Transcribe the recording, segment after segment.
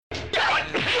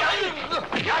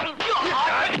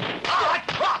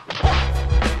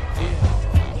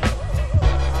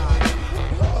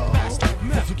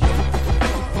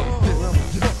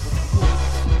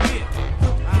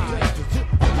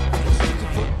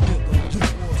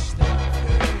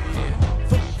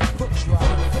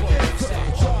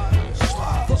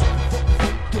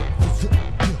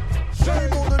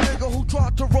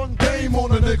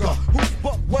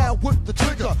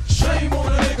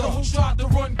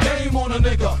on a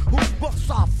nigga who bucks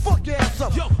our fuck ass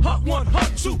up. Yo, hut 1,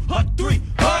 hut 2, hut 3,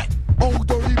 hut. Old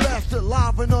dirty bastard,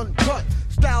 live and uncut.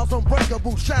 Styles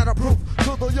unbreakable, shatterproof.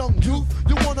 To the young youth,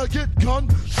 you wanna get gun?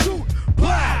 Shoot, blow.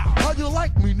 How you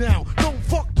like me now? Don't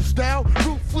fuck the style,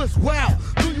 ruthless, wow.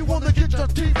 Do you wanna get your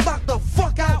teeth knocked the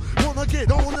fuck out? Wanna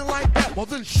get on it like that? Well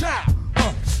then shout.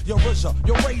 Your RZA,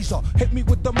 your razor, hit me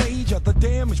with the major. The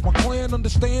damage, my clan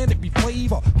understand it be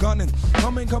flavor. Gunning,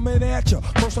 coming at ya.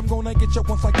 First I'm gonna get ya,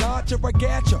 once I got ya, I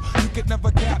got ya. You could never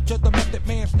capture the method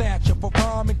man stature. For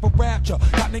rhyming, for rapture.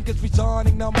 Got niggas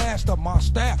resigning, now master my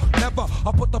style. Never,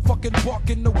 I put the fucking buck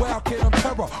in the wild kid, I'm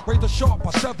terror. Razor sharp,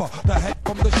 I sever the head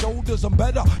from the shoulders. I'm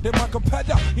better than my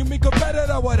competitor. You mean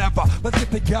competitor, whatever. Let's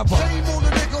get together. Shame on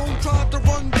the nigga who tried to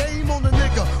run game on the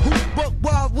nigga who buck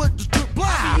wild with the strip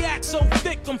blind. He act so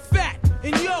thick, I'm fat.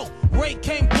 And yo, Ray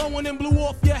came blowing and blew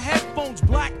off your headphones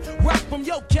black. Rock from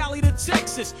yo, Cali to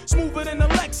Texas. Smoother than a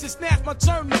Lexus. Now's my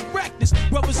turn to wreck this.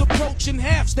 Brothers approaching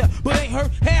half step, but ain't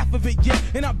heard half of it yet.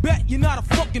 And I bet you're not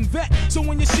a fucking vet. So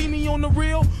when you see me on the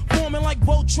real, forming like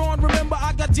Voltron, remember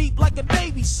I got deep like a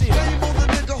Navy SEAL. Shame on the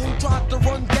nigga who tried to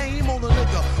run game on the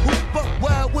nigga who buck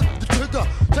wild with the trigger.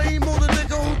 Shame on the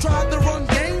nigga who tried to run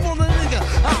game on the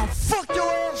nigga. I'll fuck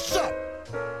your ass up.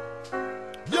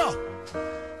 Yo.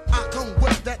 I come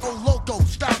with that old loco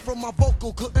style from my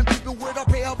vocal, cutting people with a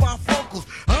pair of bifocals.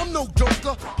 I'm no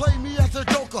joker, play me as a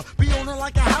joker. Be on it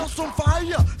like a house on fire,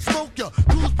 smoke ya.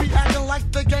 Dudes be acting like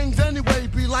the gangs anyway.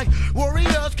 Be like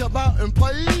warriors, come out and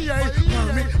play.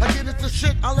 Heard me, I get into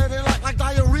shit, I let it like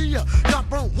diarrhea. Got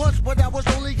burnt once, but that was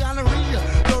only gonorrhea.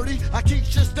 Dirty, I keep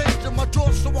shit staged in my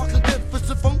drawer so I can get fist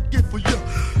and funky for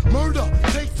you. Murder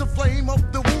takes the flame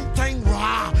of the Wu-Tang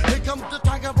Rah. Here comes the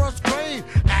Tiger Brush Crane.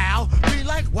 Ow, be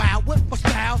like wow with my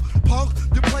style. Punk,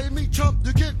 you play me chump,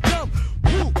 you get jumped.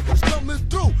 Woo, it's coming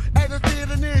through at a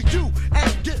theater near you.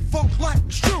 And get funk like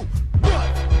a shoe.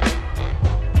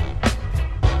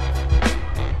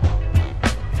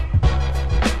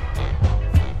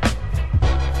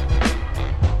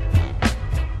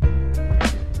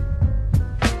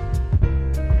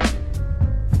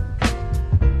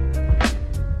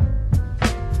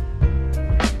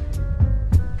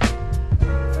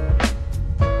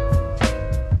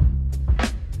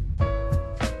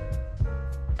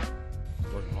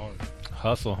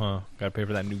 Hustle, huh? Gotta pay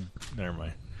for that new. Never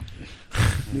mind.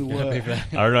 New what? I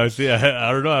don't know.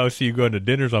 I don't know. I see you going to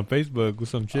dinners on Facebook with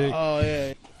some chick. Oh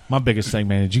yeah. My biggest thing,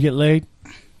 man. Did you get laid?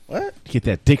 What? Get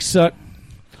that dick sucked?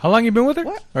 How long you been with her?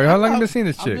 What? Or how long you been seeing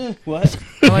this chick? What?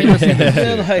 How long you been seeing this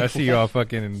chick? Like, I see you all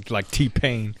fucking like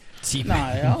T-Pain. Nah,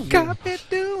 I don't Got me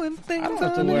doing things I don't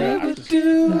have to I worry. never I just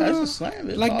do. just slam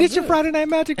it. Like, did your Friday Night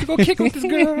Magic to go kick with this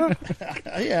girl?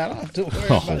 Yeah, I don't have to worry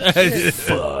about shit.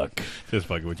 Fuck. Just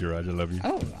fucking with you, Roger. Love you. I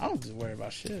don't just worry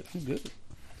about shit. I'm good.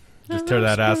 Just tear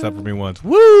that ass up for me once.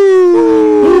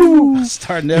 Woo!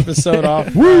 Starting the episode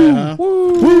off. Woo! Huh?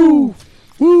 Woo!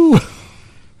 Woo!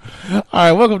 All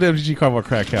right, welcome to MGG Carmel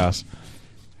Crack House,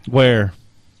 where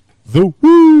the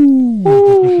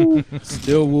woo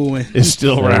Still wooing. is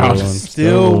still around.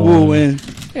 Still wooing.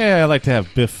 Yeah, I like to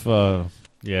have Biff.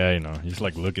 Yeah, you know, he's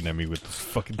like looking at me with this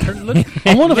fucking turn. Look.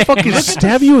 I want to fucking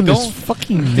stab you in this Don't-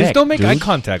 fucking neck. Just don't make dude. eye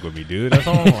contact with me, dude. That's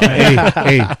all I want.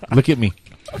 Hey, look at me.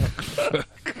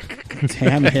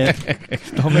 Damn it.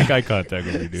 Don't make eye contact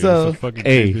with me, dude. So- It's a fucking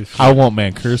Hey, this shit. I want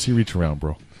man courtesy reach around,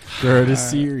 bro.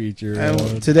 Courtesy reacher.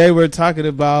 And today we're talking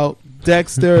about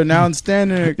Dexter, now in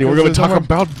Standard. Yeah, we're gonna talk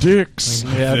about dicks.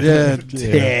 Yeah,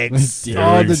 dicks.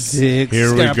 All the dicks.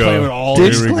 Here we Gotta play with go. all Here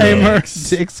these we go. Disclaimer,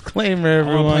 I'll play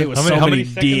everyone. with How so many many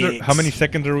seconds? dicks. How many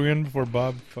seconds are we in before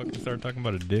Bob fucking started talking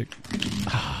about a dick?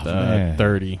 Man.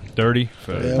 30. 30. Yeah,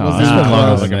 Oh, well, it's this been one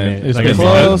close, was- like a man. minute. It's Like been a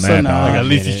close man. enough. Like A at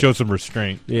least he minute. showed some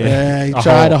restraint. Yeah, he A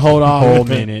tried to whole- hold off whole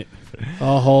minute.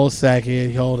 a whole second.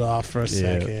 He hold off for a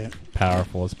Yeah. second.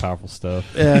 Powerful. It's powerful stuff.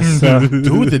 Yeah, so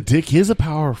Dude, the dick is a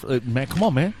powerful man. Come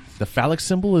on, man. The phallic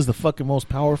symbol is the fucking most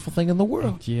powerful thing in the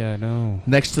world. Yeah, I know.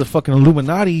 Next to the fucking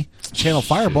Illuminati channel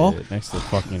Fireball. Shit, next to the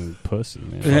fucking pussy,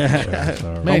 man. Yeah.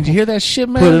 Sorry. Man, did you hear that shit,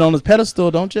 man? put it on his pedestal,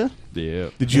 don't you? Yeah.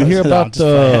 Did you hear I'm about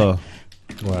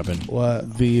just What happened?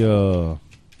 What? the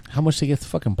how much they get the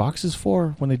fucking boxes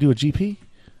for when they do a GP?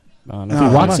 No, No, Through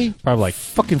how Roxy? Probably like,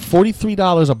 Fucking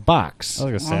 $43 a box. I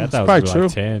was gonna say, I it's thought it probably was true.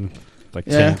 like 10. Like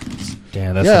Yeah. 10.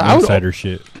 Damn, that's Yeah, I some would- insider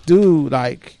shit. Dude,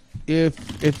 like, if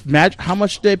how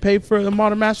much they pay for the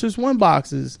Modern Masters 1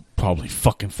 boxes? Probably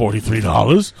fucking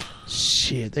 $43.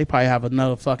 Shit, they probably have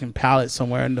another fucking pallet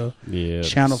somewhere in the Yeah.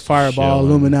 Channel it's Fireball chilling.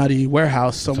 Illuminati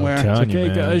warehouse somewhere. I'm telling you, Okay,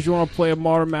 man. guys, you want to play a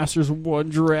Modern Masters 1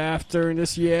 draft during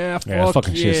this? Yeah, Yeah, fuck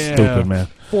fucking yeah. shit's stupid, man.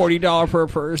 $40 per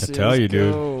person. I tell you, Let's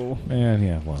dude. go. No. Man,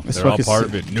 yeah, well. It's They're all fucking part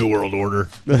sick. of it. New World Order.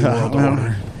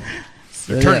 Well,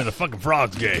 They're turning the fucking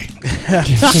frogs gay.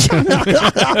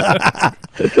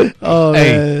 Oh,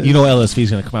 Hey, man. you know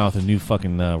LSV's going to come out with a new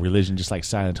fucking religion just like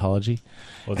Scientology?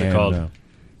 What's it And, called?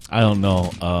 I don't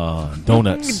know.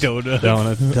 Donuts. Donuts.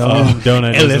 Donuts.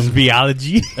 Donut.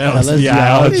 LSBology.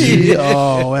 LSD.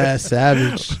 Oh, man,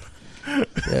 savage.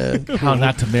 Yeah. How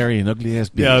not to marry an ugly ass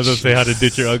bitch. Yeah, I was gonna say how to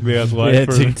ditch your ugly ass wife. Yeah,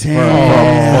 for-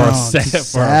 Damn, for a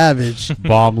savage.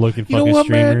 bomb-looking You know fucking what,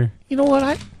 streamer. man? You know what?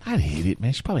 I'd hate it,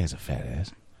 man. She probably has a fat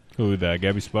ass. Who that?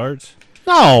 Gabby Sparks?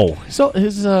 No. So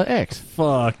his ex.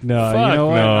 Fuck no. Fuck You know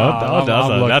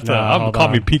what? no. I'm Call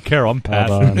me Pete Carroll. I'm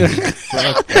Hold passing. on.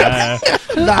 Fuck that.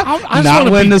 I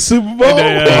Not win the Super Bowl.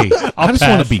 Yeah. Hey, I just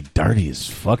want to be dirty as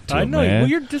fuck to I him, know. man. Well,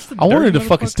 you're just. I wanted to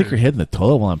fucking stick her head in the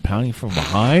toilet while I'm pounding from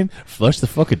behind, flush the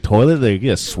fucking toilet, they get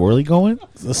a swirly going,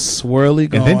 The swirly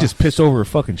going. and then just piss over her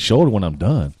fucking shoulder when I'm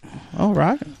done. All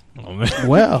right. Oh, man.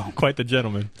 Well. Quite the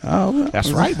gentleman. Oh, well. That's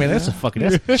right, man. That's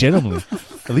gentlemanly.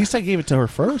 At least I gave it to her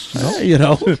first, you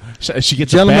know. You know, She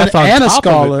gets gentleman a bath on and a top of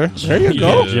scholar. it. There you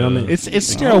go. Yeah. Gentlemen. It's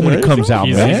sterile when it comes out,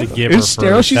 He's man. a giver It's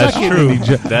sterile. first. She's That's not true. getting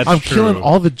any That's I'm true. killing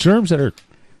all the germs that are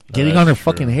getting on her That's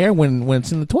fucking true. hair when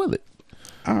it's in the toilet.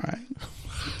 All right.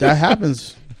 That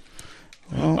happens.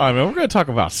 All right, man. We're gonna talk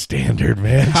about standard,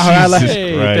 man. All right, like- Jesus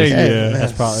Hey, Christ. thank Hey, you.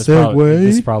 That's Segway.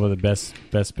 this is probably the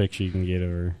best picture you can get of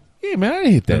her. Yeah, man. I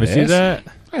hit that. Let me see ass. that.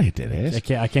 I hit that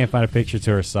ass. I can't find a picture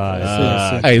to her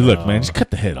size. Hey, look, man. Just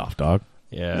cut the head off, dog.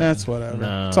 Yeah. That's whatever.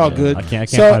 No, It's all yeah. good. I can't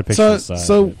find a picture of the size.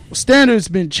 So standards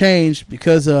been changed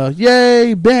because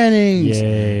yay bannings.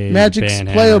 Yay, Magic's ban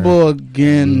playable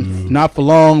again, not for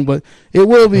long, but it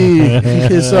will be.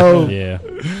 So, yeah.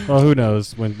 Well, who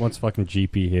knows when once fucking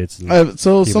GP hits. And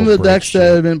so some of the People break decks shit.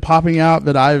 that have been popping out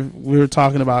that we were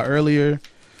talking about earlier.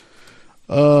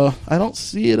 I don't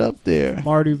see it up there.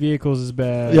 Mardu Vehicles is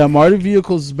bad. Yeah, Marty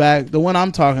Vehicles is back. The one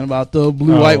I'm talking about, the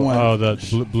blue-white one. Oh,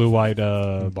 the blue-white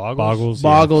boggles.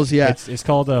 Boggles, yeah. It's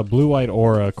called blue-white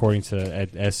aura according to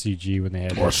at SCG when they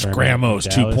had Or that tournament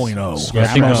Scramos in Dallas. 2.0. Yeah,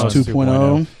 Scramos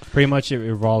Scramos 2.0. Pretty much it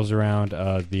revolves around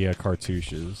the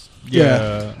cartouches.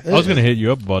 Yeah. Yeah. I was gonna hit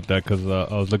you up about that because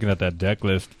I was looking at that deck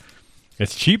list.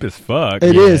 It's cheap as fuck.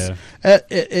 It Yeah.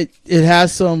 is. It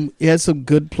has some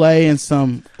good play and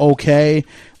some okay.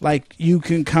 Like you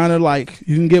can kind of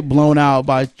you can get blown out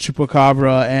by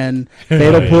Chupacabra and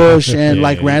Fatal Yeah. Push and Yeah,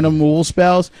 yeah. random rule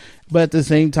spells, but at the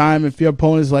same time, if your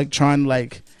opponent is trying to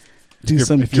do If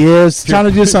some you're- if you're- gears, trying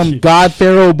to do some God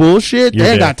Pharaoh bullshit, You're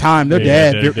they ain't dead. got time. They're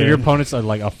Yeah, dead. they're If your opponent's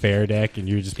a fair deck and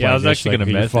you're just Yeah, I was playing this, actually gonna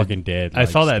you're message. fucking dead. I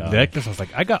saw that stuff. deck and I was like,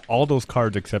 I got all those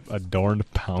cards except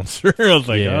Adorned Pouncer. I was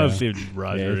like, Yeah. I'll see if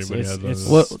Roger Yeah, or it's- anybody it's- has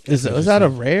those. What is that a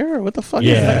rare? What the fuck is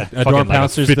Yeah, that? Fucking Adorn like a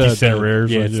Pouncer's 50 the cent rare or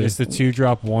Yeah, something. it's the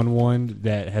 2-drop 1/1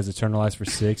 that has Eternalize for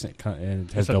 6 and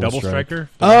it has It's a double strike. striker.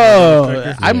 Oh,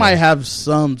 I Yeah. might have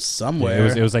some Yeah, somewhere.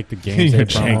 it was like the game Your tape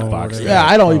jank promo or box. whatever. Yeah,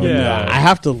 I don't even know. Yeah. I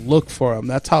have to look for them.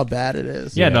 That's how bad it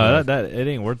is. Yeah, Yeah. no, that it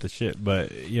ain't worth the shit. But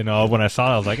when I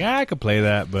saw it, I was like, I could play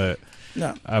that. But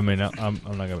No. I mean, I'm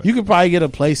not gonna. You could probably get a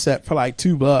play set for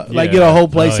 $2. Yeah. Get a whole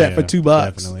play Oh, set yeah, for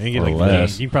 $2. Definitely. You, Or can get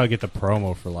less. you can probably get the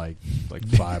promo for like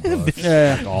 $5.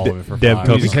 Yeah. Like all of it for Dev $5.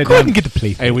 told me, just head go ahead down- and get the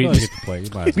play. Hey, we Well, just get to play. You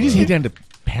might as we just well. head down to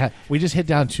we just head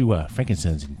down to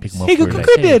Frankenstein's and pick them up. Hey, go for go like,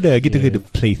 go hey, there, get Yeah. the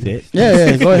play set.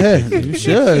 Yeah, go ahead. You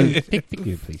should. Pick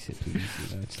your place it, please.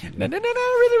 No, I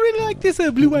really like this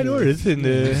blue white auras and.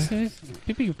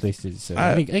 Pick your places.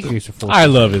 I- I think it's for full. I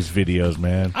love his videos,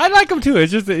 man. I like him too.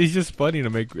 It's just funny to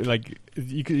make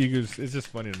it's just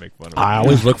funny to make fun of. I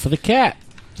always look for the cat.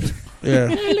 Yeah.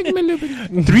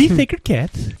 3 sacred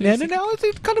cats. No, I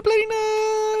was contemplating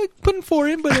putting 4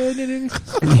 in, but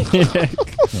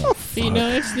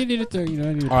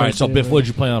All right, so Biff, what did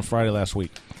you play on Friday last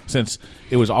week? Since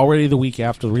it was already the week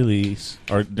after release,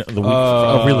 or the week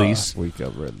of release. Week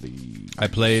of release. I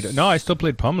played. No, I still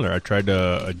played Pummeler. I tried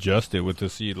to adjust it with the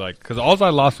see because all I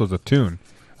lost was a tune.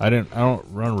 I don't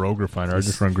run Rogue Refiner. I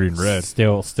just run green red.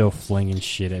 Still flinging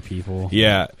shit at people.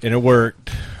 Yeah, and it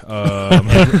worked.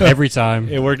 Every time.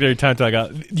 It worked every time till I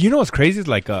got. You know what's crazy is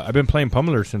I've been playing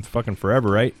Pummeler since fucking forever,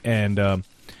 right? And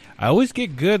I always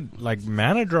get good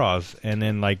mana draws, and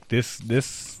then this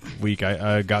week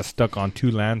I got stuck on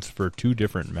 2 lands for 2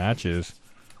 different matches,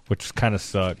 which kind of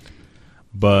sucked.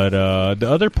 But the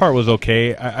other part was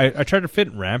okay. I tried to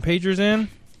fit Rampagers in,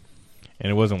 and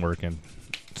it wasn't working.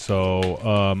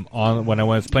 So when I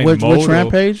was playing Which Moto,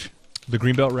 Rampage? the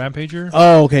Greenbelt Rampager.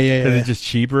 Oh, okay, yeah, Because yeah. it's just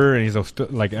cheaper, and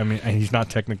and he's not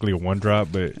technically a 1-drop,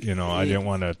 but I didn't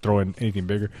want to throw in anything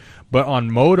bigger. But on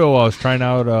Moto, I was trying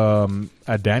out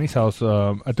at Danny's house.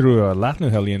 I threw Lathnu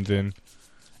Hellions in,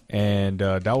 and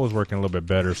that was working a little bit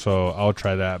better. So I'll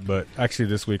try that. But actually,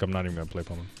 this week I'm not even gonna play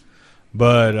Pummeler.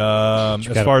 But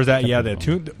as far as that, yeah, the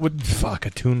Attune,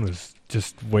 Attune was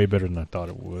just way better than I thought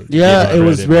it would. Yeah, it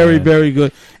was very, very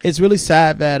good. It's really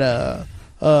sad that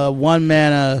 1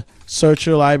 mana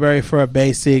searcher library for a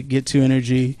basic get 2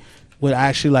 energy would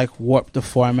actually like warp the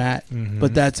format.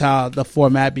 But that's how the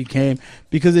format became,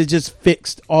 because it just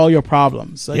fixed all your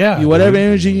problems. Like, whatever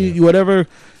energy, whatever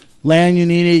land you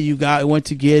needed, you went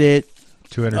to get it.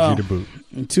 2 energy to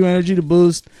boot. 2 energy to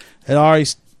boost. It already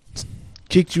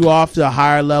kicked you off to a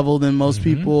higher level than most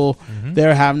people.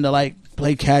 They're having to like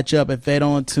play catch up if they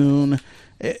don't attune.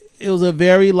 It was a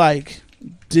very like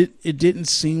it didn't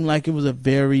seem like it was a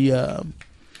very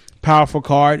powerful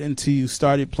card until you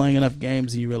started playing enough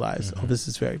games and you realized, oh, this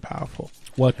is very powerful.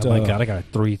 Oh my god, I got a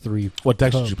 3/3. What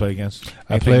decks did you play against?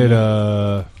 I played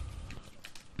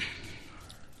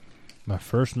my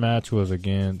first match was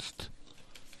against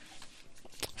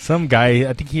some guy.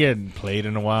 I think he hadn't played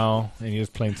in a while, and he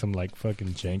was playing some like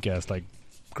fucking jank ass like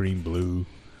green blue.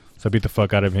 So I beat the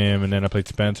fuck out of him, and then I played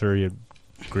Spencer. He had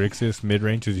Grixis mid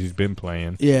range as he's been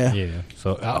playing. Yeah.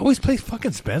 So I always play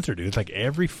fucking Spencer, dude. It's like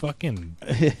every fucking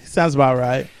sounds about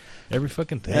right. Every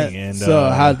fucking thing. And so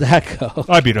how'd that go?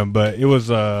 I beat him, but it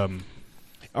was our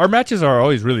matches are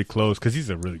always really close because he's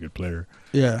a really good player.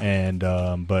 Yeah. And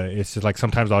but it's just like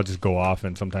sometimes I'll just go off,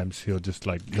 and sometimes he'll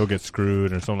get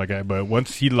screwed or something like that. But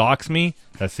once he locks me,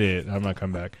 that's it. I'm not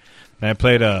coming back. And I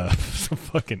played some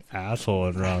fucking asshole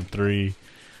in round 3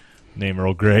 named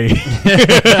Earl Grey.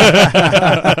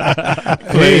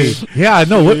 Yeah, I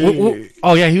know.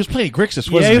 Oh yeah, he was playing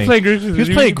Grixis, wasn't he? Yeah, he was playing Grixis. He was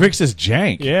playing Grixis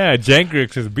jank. Yeah, jank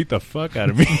Grixis beat the fuck out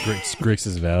of me.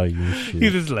 Grixis value. Shit. He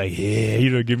was just like, yeah,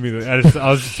 you don't give me the.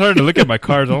 I was starting to look at my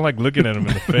cards. I don't like looking at him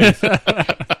in the face.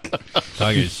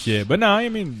 Talking shit, but no, I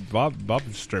mean Bob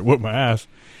straight whooped my ass.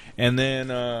 And then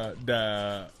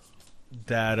that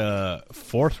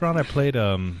 4th round I played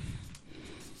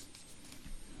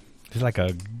it's like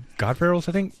a God Pharaohs,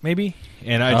 I think, maybe.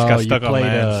 And I just got stuck on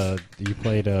lands. You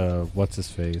played what's his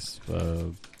face?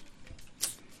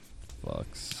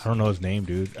 Flux. I don't know his name,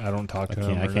 dude. I don't talk to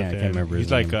him. I can't remember. He's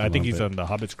his like, name I think he's on the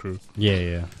Hobbits crew.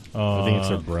 Yeah. I think it's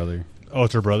her brother. Oh,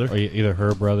 it's her brother? Or either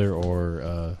her brother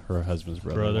or her husband's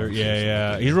brother.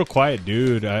 Yeah. He's a real quiet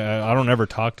dude. I don't ever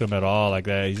talk to him at all like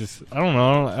that. He's just, I don't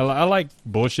know. I like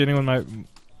bullshitting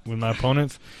with my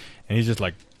opponents, and he's just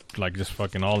like just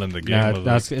fucking all in the game.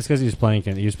 It's because he was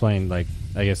playing like,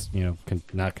 I guess,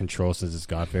 not control since it's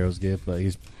God Pharaoh's gift, but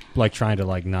he's like trying to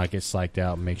like not get psyched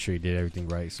out and make sure he did everything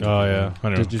right. So, I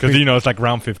know, because it's like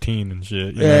round 15 and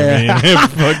shit. You Yeah.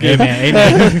 know what I mean?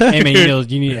 Hey man,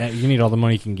 you need all the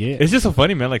money you can get. It's just so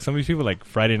funny, man. Like some of these people, like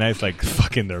Friday nights, like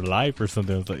fucking their life or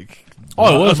something. It's like, it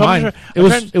was mine.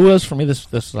 It was for me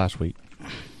this last week.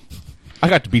 I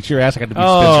got to beat your ass. I got to beat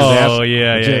Spencer's ass. Oh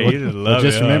yeah. You just love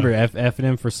it. Remember,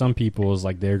 F&M for some people is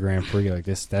like their Grand Prix. Like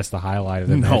that's the highlight of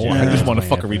the No, match. I just want to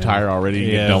fucking retire already.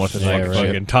 And get done with this fucking shit.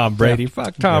 Fucking Tom Brady.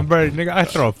 Fuck Tom Brady, nigga. I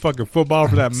throw a fucking football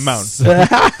for that mountain.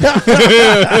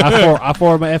 I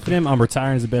forward my F&M. I'm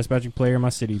retiring as the best Magic player in my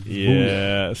city.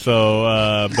 Yeah. So,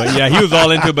 but yeah, he was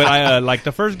all into it. But I like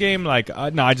the first game. Like,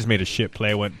 I just made a shit play.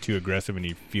 I went too aggressive, and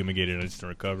he fumigated, and I just didn't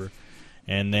recover.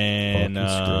 And then,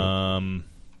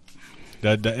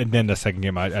 and then the second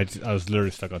game, I was literally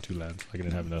stuck on 2 lands. Like I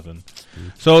didn't have nothing.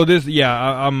 So this,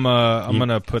 I'm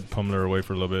gonna put Pummeler away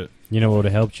for a little bit. You know what would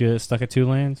have helped you stuck at 2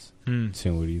 lands?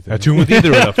 Attune with Ether. Attune with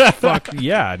Ether. Fuck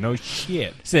yeah, no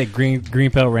shit. See that green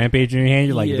pelt rampage in your hand.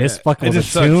 You're like, this fucking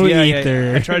was Attune with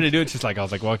Ether. I tried to do it just like I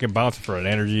was like, well, I can bounce for an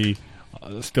energy,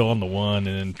 still on the 1, and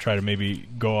then try to maybe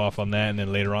go off on that, and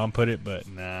then later on put it. But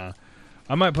nah,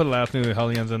 I might put Last New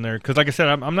Hellions in there because, like I said,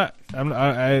 I'm not.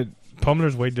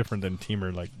 Pummeler's way different than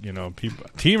Teamer. Like, people.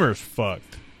 Teamer's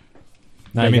fucked.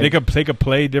 I mean, they could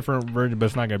play different versions, but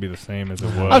it's not gonna be the same as it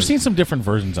was. I've seen some different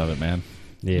versions of it, man.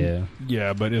 Yeah,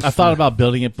 but I thought about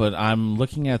building it, but I'm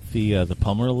looking at the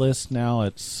Pummeler list now.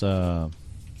 It's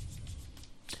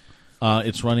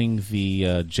running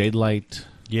the Jade Light.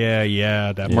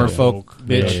 Yeah, that Merfolk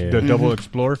bitch, the Double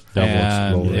Explorer.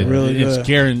 It's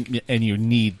guaranteed, and you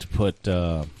need to put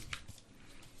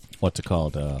what's it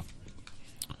called?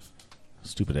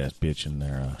 Stupid ass bitch in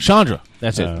there. Chandra.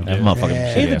 That's it. That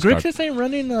motherfucking Hey, the Grixis ain't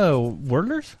running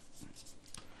Whirlers?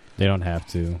 They don't have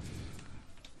to.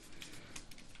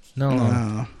 No.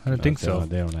 I don't think so.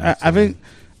 They don't have to.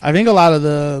 I think a lot of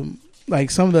the,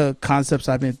 like, some of the concepts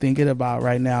I've been thinking about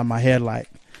right now in my head, like,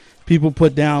 people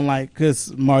put down, like,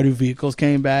 because Mardu Vehicles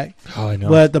came back. Oh, I know.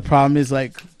 But the problem is,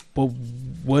 like, but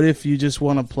what if you just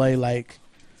want to play, like,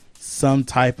 some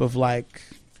type of, like,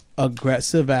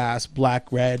 aggressive ass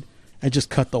black-red and just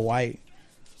cut the white?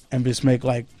 and just make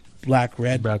like black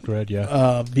red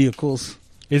yeah. Vehicles.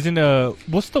 Isn't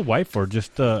what's the white for?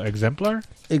 Just exemplar?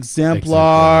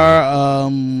 Exemplar.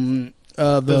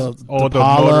 The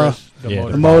Impala,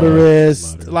 the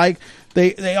motorist. Like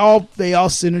they all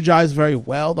synergize very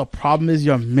well. The problem is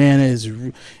your mana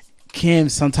can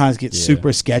sometimes get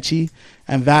super sketchy,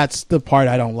 and that's the part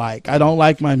I don't like. I don't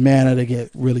like my mana to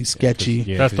get really sketchy.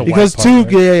 That's the because white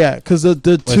part, right? because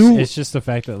the two. It's just the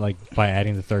fact that like by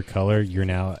adding the third color, you're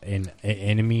now in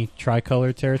enemy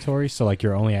tricolor territory. So like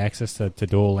your only access to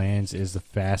dual lands is the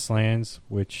fast lands,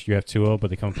 which you have 2 of, but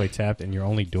they come and play tapped, and your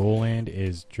only dual land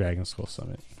is Dragon Skull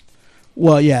Summit.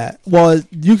 Well, yeah. Well,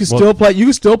 you can still play. You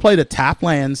can still play the tap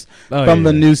lands from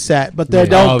the new set, but they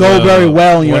don't go very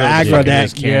well in your aggro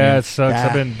deck. Yeah, it sucks.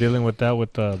 I've been dealing with that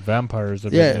with vampires.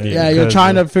 You're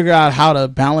trying to figure out how to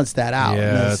balance that out.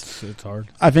 Yeah, it's hard.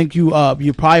 I think you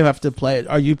probably have to play.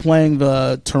 Are you playing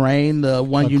the terrain, the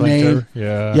one you named?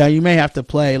 Yeah, you may have to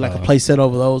play like a play set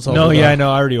over those. I know.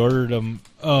 I already ordered them.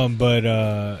 But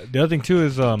the other thing too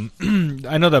is I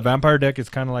know that vampire deck is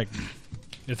kind of like.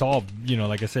 It's all,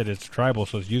 like I said, it's tribal,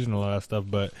 so it's using a lot of stuff.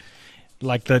 But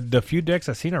like the few decks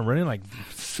I've seen are running like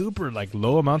super like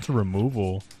low amounts of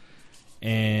removal,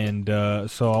 and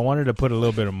so I wanted to put a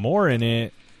little bit of more in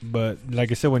it. But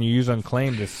like I said, when you use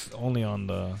Unclaimed, it's only on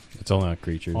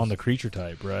creatures, on the creature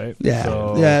type, right?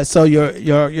 Yeah. So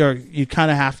you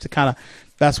kind of have to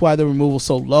that's why the removal's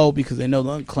so low, because they know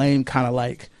the Unclaimed kind of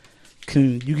like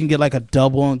you can get like a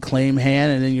double Unclaimed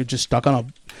hand, and then you're just stuck on a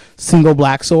single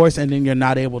black source, and then you're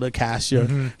not able to cast your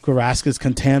Garaska's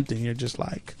Contempt, and you're just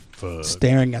like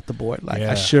staring at the board like,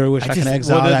 I sure wish I can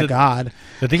exile that god.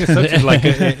 The thing is, is like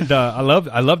I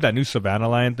love that new Savannah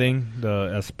Lion thing,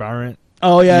 the Aspirant.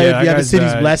 Oh yeah, if you have the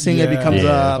City's Blessing, it becomes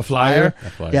a flyer.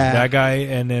 Yeah, that guy,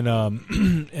 and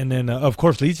then of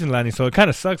course Legion Landing. So it kind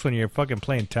of sucks when you're fucking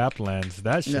playing tapped lands.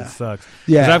 That shit sucks.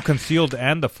 Yeah, because I've Concealed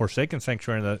and the Forsaken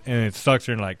Sanctuary, and it sucks.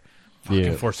 You're like.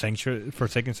 Fucking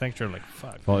Forsaken Sanctuary, like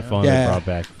fuck. If only they brought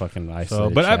back fucking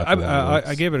Isolated. But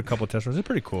I gave it a couple test runs. It's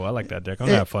pretty cool. I like that deck. I'm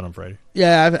gonna have fun on Friday.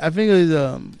 Yeah, I think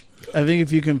I think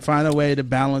if you can find a way to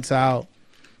balance out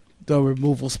the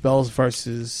removal spells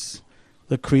versus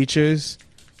the creatures,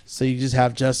 so you just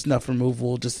have just enough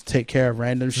removal just to take care of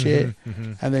random shit,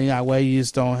 and then that way you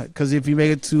just don't. Because if you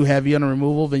make it too heavy on the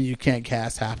removal, then you can't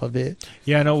cast half of it.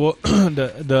 Yeah, no. Well,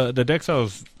 the decks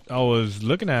I was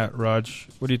looking at, Raj,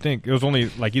 what do you think? It was only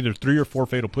like either 3 or 4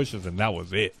 fatal pushes, and that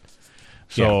was it.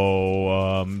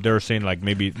 So they were saying like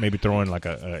maybe throw in like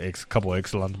a couple of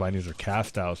Excellence Bindings or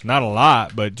Cast Outs. Not a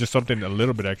lot, but just something a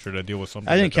little bit extra to deal with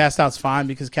something. I think Cast Out's fine,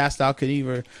 because Cast Out could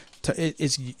either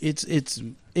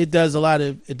it does a lot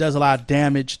of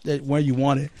damage where you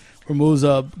want it. Removes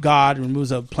a god,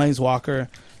 removes a planeswalker.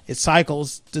 It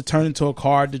cycles to turn into a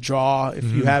card to draw if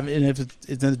you have, and if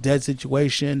it's in a dead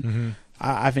situation.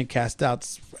 I think Cast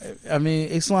Out's. I mean,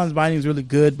 Ixalan's Binding is really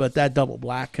good, but that double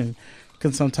black can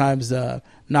sometimes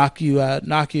knock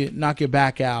your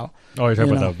back out. Oh, you're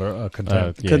talking about the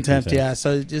Contempt. Contempt, yeah.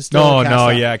 So just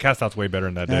yeah. Cast Out's way better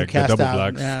in that deck. The double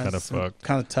black's kind of fucked.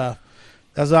 Kind of tough.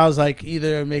 That's why I was like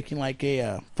either making like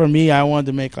for me, I wanted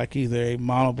to make like either a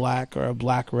mono black or a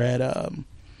black red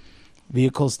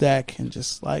vehicles deck, and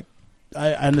just like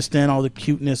I understand all the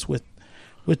cuteness with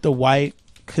the white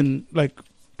can like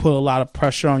put a lot of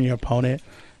pressure on your opponent,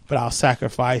 but I'll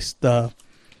sacrifice the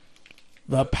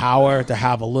power to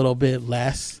have a little bit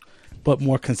less but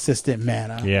more consistent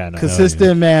mana.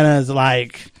 Consistent mana is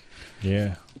like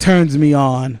turns me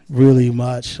on really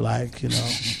much, like,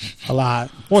 a lot.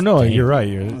 Well, no, you're right.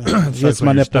 Gets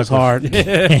my nipples hard.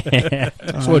 So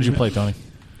what'd you play, Tony?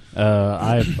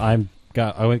 I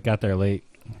got there late,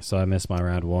 so I missed my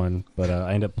round 1, but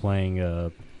I ended up playing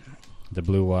the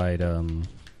blue-white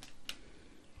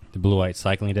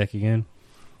cycling deck again,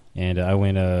 and I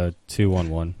went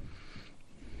 2-1-1.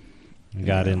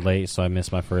 Got in late, so I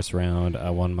missed my first round. I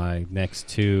won my next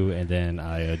 2, and then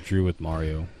I drew with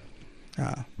Mario.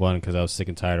 1, because I was sick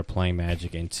and tired of playing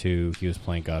Magic, and 2, he was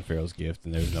playing God Pharaoh's Gift,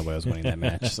 and there was nobody else winning that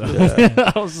match. So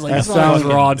I was like, that sounds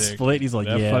raw and split. He's like,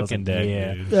 fucking deck.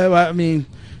 Yeah, well, I mean,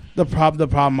 the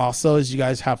problem also is you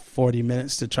guys have 40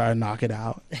 minutes to try to knock it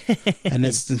out, and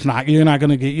it's not. You're not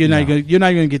gonna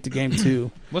get to game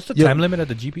 2. What's the time limit at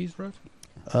the GPs,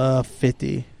 bro?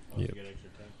 50.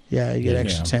 Yeah, you get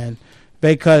extra 10.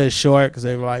 They cut it short because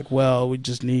they were like, well, we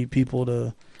just need people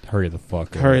to hurry the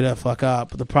fuck up.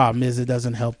 But the problem is it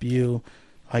doesn't help you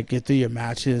like get through your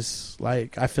matches.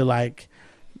 Like, I feel like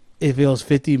if it was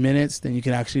 50 minutes, then you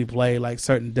can actually play like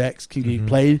certain decks can be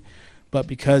played. But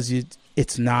because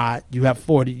it's not, you have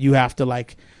 40. You have to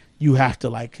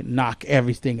knock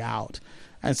everything out.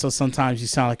 And so sometimes you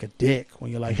sound like a dick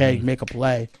when you're like, hey, make a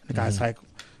play. The guy's like,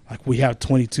 we have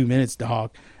 22 minutes,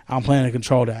 dog. I'm playing a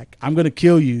control deck. I'm going to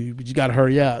kill you, but you got to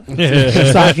hurry up so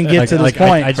I can get to this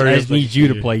point. I just need you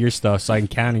to play your stuff so I can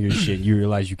counter your shit. You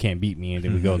realize you can't beat me, and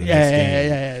then we go to the next game.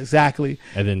 Yeah, exactly.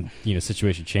 And then,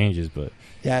 situation changes, but...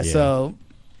 Yeah, so...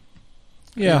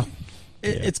 Yeah.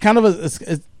 It's kind of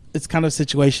it's kind of a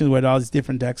situation where there are all these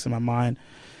different decks in my mind.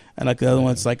 And like the other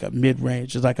one's like a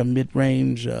mid-range. It's like a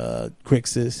mid-range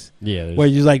Crixus. Yeah. Where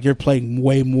you're playing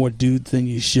way more dudes than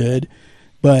you should.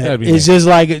 But That'd be it's just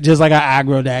like an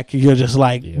aggro deck. You're just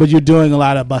like, but you're doing a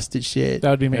lot of busted shit. That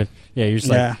would be me. Yeah, you're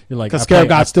just like, because Scarab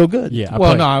God's still good. Yeah.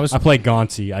 I play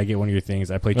Gaunty. I get one of your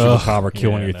things. I play Chupacabra,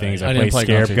 kill one of your things. I play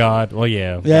Scarab God. Well,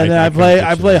 yeah. Yeah, and then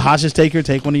I play Hostage Taker,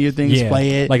 take one of your things,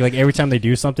 play it. Like every time they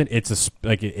do something, it's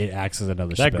it acts as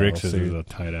another spell. That Grixis is a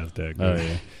tight ass deck. Oh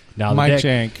yeah. Now my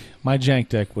jank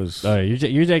deck was. Oh, your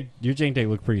jank deck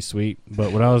looked pretty sweet.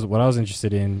 But what I was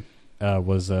interested in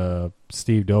was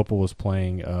Steve Doppel was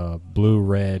playing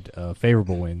blue-red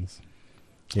favorable winds.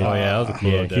 Yeah. Oh yeah, that was a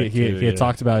cool deck. He had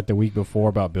talked about it the week before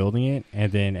about building it,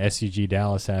 and then SCG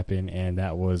Dallas happened, and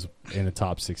that was in the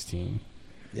top 16.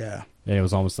 Yeah. And it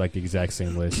was almost like the exact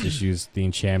same list. Just use the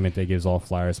enchantment that gives all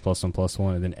flyers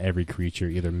 +1/+1, and then every creature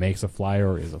either makes a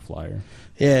flyer or is a flyer.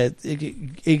 Yeah,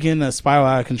 it can spiral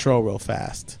out of control real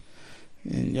fast.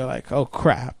 And you're like, oh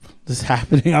crap, this is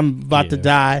happening. I'm about to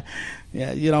die.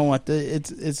 Yeah, you don't want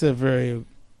it's a very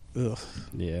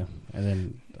Yeah. And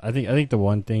then I think the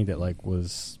one thing that like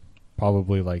was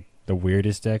probably like the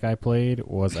weirdest deck I played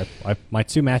was my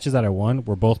 2 matches that I won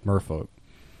were both Merfolk.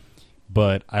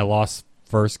 But I lost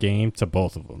first game to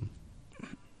both of them.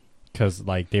 Because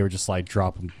like they were just like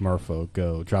drop Merfolk,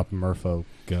 go, drop Merfolk,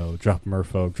 go, drop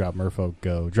Merfolk, drop Merfolk,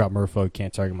 go, drop Merfolk,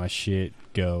 can't target my shit,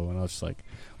 go. And I was just like,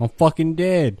 I'm fucking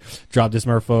dead. Drop this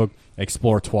Merfolk,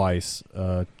 explore twice.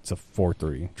 It's a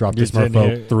 4/3. Drop this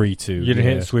Merfolk 3/2. You didn't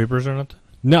hit sweepers or nothing?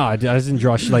 No, I didn't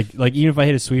draw like even if I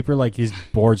hit a sweeper, like his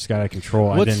board's got out of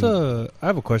control. I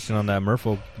have a question on that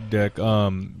Merfolk deck.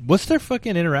 What's their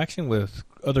fucking interaction with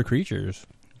other creatures?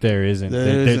 There isn't.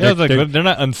 They're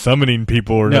not unsummoning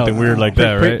people or nothing weird like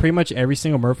that, right? Pretty much every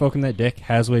single Merfolk in that deck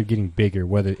has a way of getting bigger,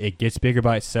 whether it gets bigger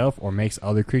by itself or makes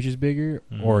other creatures bigger,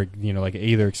 or like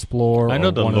either explore. I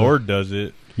know the Lord does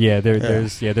it. Yeah,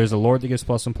 there's a Lord that gives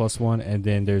 +1/+1, and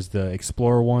then there's the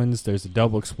Explorer ones. There's the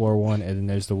double Explorer one, and then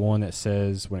there's the one that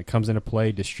says when it comes into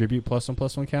play, distribute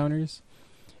 +1/+1 counters,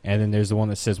 and then there's the one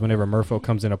that says whenever a Merfolk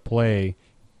comes into play,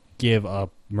 give a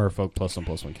Merfolk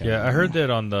 +1/+1 counter. Yeah, I heard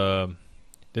that on the.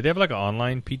 Did they have like an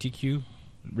online PTQ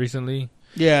recently?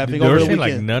 Yeah, they were saying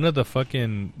like none of the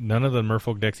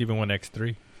Merfolk decks even won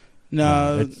X3.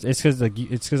 No, it's because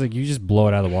you just blow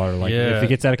it out of the water. Like if it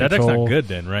gets out of control, that deck's not good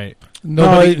then, right?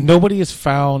 Nobody has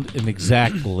found an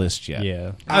exact list yet.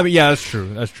 Yeah, I mean, yeah, that's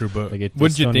true. That's true. But like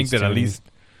wouldn't you think that at least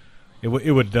it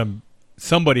would done?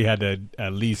 Somebody had to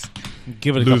at least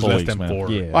give it a lose couple less weeks, than man.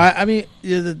 4. Yeah. Well, I mean,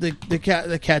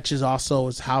 the catch is also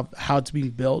is how it's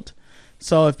being built.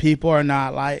 So if people are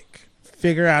not like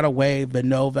figure out a way but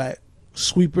know that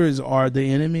sweepers are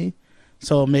the enemy,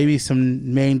 so maybe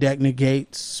some main deck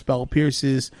negates, spell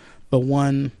pierces, but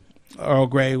one Earl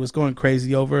Grey was going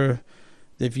crazy over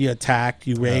if you attack,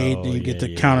 you raid, and you get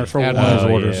the counter for Admiral's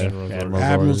one. orders.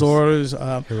 Admiral's orders.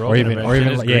 Or even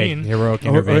heroic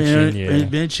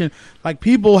intervention. Like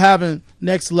people haven't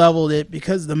next leveled it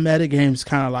because the metagame's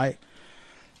kind of like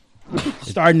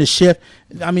starting to shift.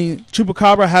 I mean,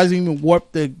 Chupacabra hasn't even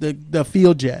warped the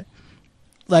field yet.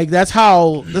 Like that's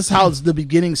how the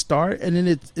beginning start, and then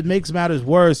it makes matters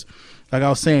worse. Like I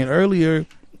was saying earlier,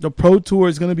 the Pro Tour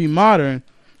is going to be modern,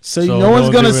 so no one's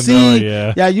going to see.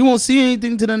 You won't see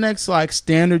anything to the next like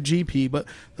standard GP, but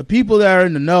the people that are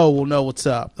in the know will know what's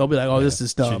up. They'll be like, "Oh, this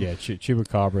is dumb." Yeah,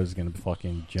 Chupacabra is going to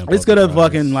fucking jump. It's going to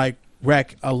fucking like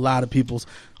wreck a lot of people's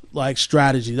like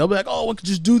strategy. They'll be like, "Oh, we could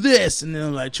just do this," and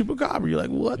then like Chupacabra, you're like,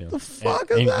 "What the fuck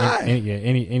is that?"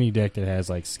 Any deck that has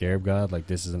like Scarab God, like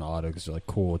this is an auto because you're like,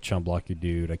 "Cool, chum block your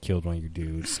dude. I killed one of your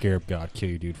dudes. Scarab God, kill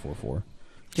your dude 4/4."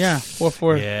 Yeah,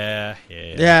 4/4.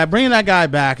 Yeah. Bringing that guy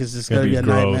back is just gonna be a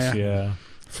gross, nightmare. Yeah.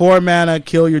 4 mana,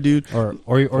 kill your dude.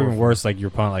 Or even worse, like your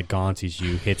opponent like Gaunties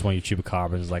you, hits one of your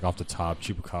Chupacabras, like off the top,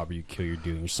 Chupacabra, you kill your dude.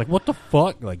 And you're just like, what the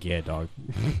fuck? Like, yeah, dog.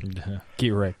 Get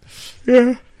wrecked.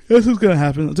 Yeah. This is gonna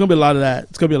happen. It's gonna be a lot of that.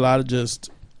 It's gonna be a lot of just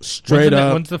straight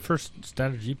up. When's the first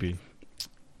standard GP?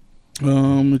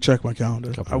 Let me check my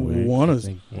calendar. I want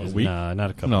to. A week? Nah, not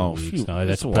a couple of weeks. No,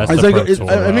 that's the I think it's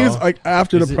like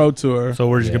after the Pro Tour. So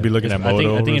we're just gonna be looking at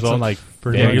Moto. I think it's on like.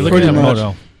 You're looking at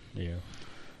Moto. Yeah.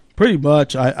 Pretty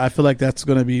much. I feel like that's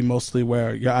going to be mostly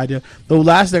where your idea. The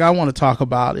last thing I want to talk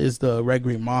about is the Red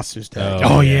Green Monsters deck.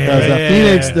 Oh,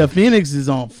 yeah. The Phoenix is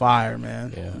on fire,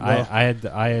 man. Yeah, Well,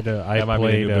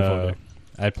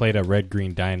 I played a Red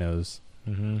Green Dinos,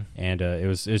 and it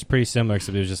was pretty similar,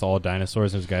 except it was just all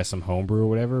dinosaurs. And there's guys some homebrew or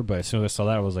whatever. But as soon as I saw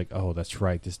that, I was like, oh, that's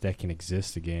right, this deck can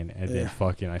exist again. And then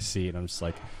fucking I see it, and I'm just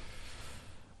like,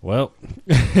 well,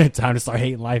 time to start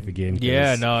hating life again.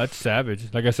 Yeah, no, it's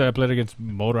savage. Like I said, I played against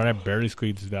Motor, and I barely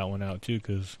squeezed that one out too,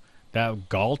 because that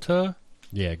Galta.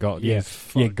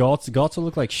 Galta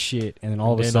looked like shit, and then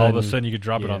all of a sudden you could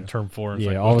drop it on turn 4.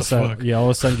 And all of a sudden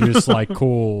you're just like,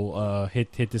 cool.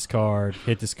 Hit this card,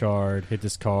 hit this card,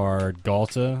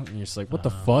 Galta, and you're just like, what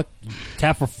the fuck?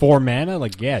 Tap for 4 mana,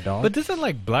 like yeah, dog. But isn't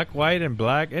like black, white, and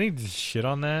black any shit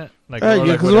on that? Like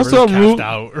because also you'll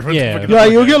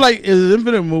get like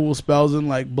infinite removal spells in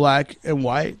like black and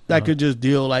white that could just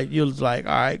deal like you'll just like,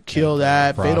 all right, kill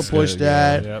that, fatal push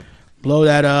that, blow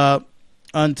that up.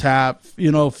 Untap,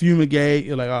 fumigate.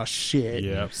 You're like, oh shit.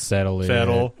 Yep. Settle.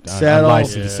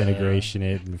 Unlicensed disintegration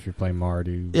it. If you're playing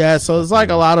Mardu. Yeah, so it's like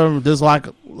a lot of there's like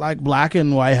black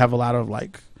and white have a lot of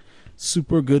like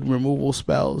super good removal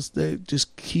spells. They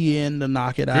just key in to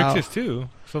knock it out. Grixis too.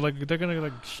 So like they're gonna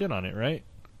like shit on it, right?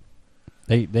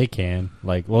 They can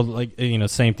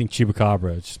same thing.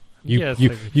 Chupacabra.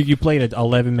 You played an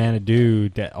 11 mana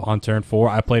dude that on turn 4.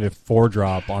 I played a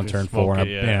 4-drop on turn 4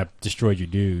 and I destroyed your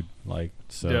dude. Like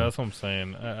so. Yeah, that's what I'm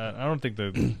saying. I don't think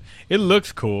it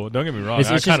looks cool. Don't get me wrong.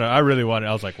 I really wanted.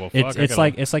 I was like, well, fuck.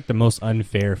 It's like the most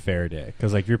unfair fair deck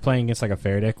because like you're playing against like a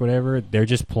fair deck, whatever. They're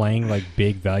just playing like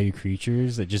big value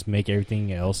creatures that just make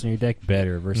everything else in your deck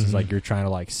better. Versus like you're trying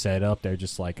to like set up. They're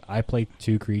just like, I play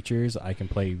 2 creatures. I can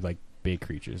play like big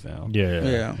creatures now.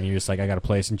 Yeah. And you're just like, I gotta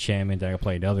play this enchantment, then I gotta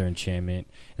play another enchantment,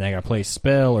 and I gotta play a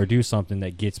spell or do something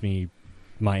that gets me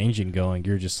my engine going.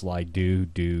 You're just like,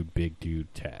 dude, big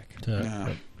dude, tack.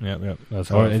 Yep. That's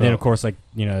how and then of course, like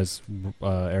as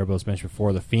Erebos mentioned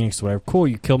before, the Phoenix or whatever. Cool,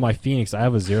 you kill my Phoenix. I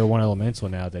have a 0/1 elemental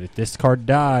now that if this card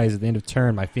dies at the end of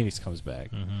turn, my Phoenix comes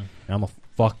back, and I'm gonna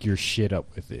fuck your shit up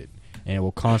with it. And it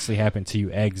will constantly happen until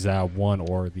you exile one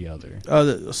or the other.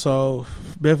 So,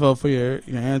 Biffo, for your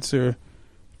answer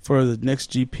for the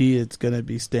next GP, it's going to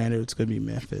be standard. It's going to be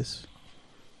Memphis.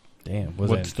 Damn.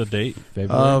 What's the date?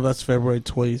 February? That's February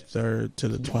 23rd to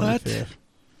the 25th.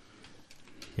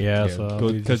 Yeah,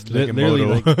 so because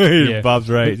literally, Bob's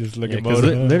right. Just look at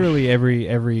Moto. Literally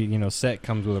every set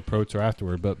comes with a Pro Tour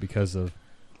afterward, but because of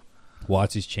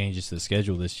WotC's changes to the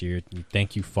schedule this year,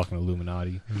 thank you fucking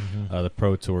Illuminati. The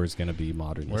Pro Tour is going to be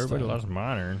modern. Everybody loves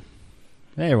modern.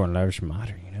 Everyone loves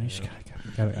modern, you just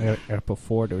gotta put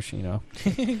forward those,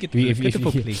 Get the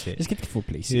full playset. Just get the full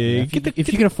playset. If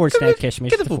you can afford Snap Cash,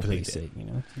 get the full playset.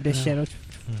 This shadow.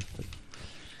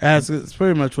 It's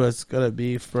pretty much what it's gonna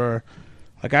be for.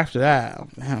 Like after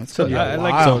that, man, it's gonna be a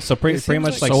while. So pretty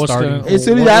much like starting. It's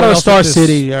either that or Star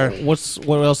City. What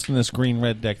else in this green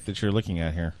red deck that you're looking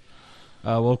at here?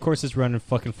 Well, of course, it's running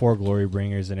fucking 4 Glory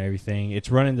Bringers and everything.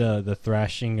 It's running the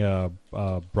Thrashing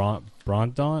Brontodon.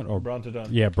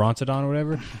 Yeah, Brontodon or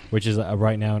whatever, which is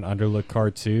right now an underlook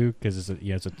card too, because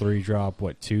it's a 3-drop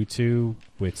 2/2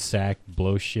 with sack,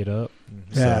 blow shit up.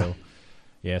 So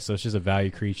it's just a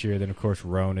value creature. Then of course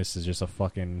Ronus is just a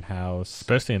fucking house,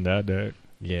 especially in that deck.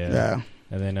 Yeah.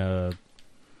 And then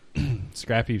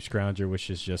Scrap Heap Scrounger,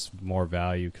 which is just more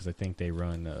value because I think they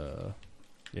run.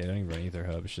 They don't even run either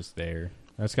hub. It's just there.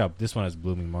 This one has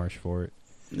Blooming Marsh for it.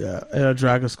 Yeah, and a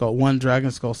Dragon Skull. One Dragon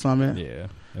Skull Summit. Yeah.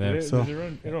 It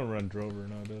don't run Drover,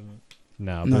 no, doesn't it?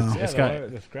 No. It's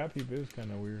got the Scrap Heap is kind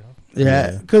of weird, huh?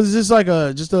 Yeah, because it's like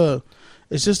it's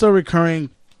just a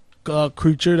recurring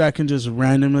creature that can just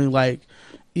randomly like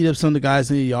eat up some of the guys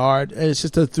in the yard. And it's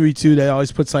just a 3/2 that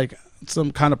always puts like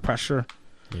some kind of pressure.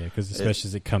 Yeah, because especially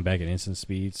as they come back at instant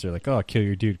speed, so they're like, oh, I'll kill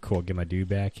your dude. Cool, get my dude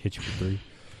back. Hit you for 3.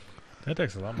 That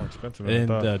deck's a lot more expensive than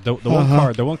I thought. The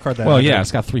one card that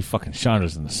it's got 3 fucking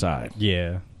Chandras in the side.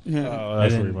 Yeah.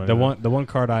 That's the one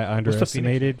card I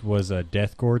underestimated was a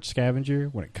Death Gorge Scavenger.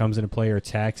 When it comes into play or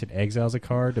attacks, it exiles a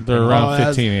card. They're around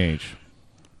 15 age.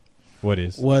 What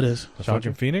is? The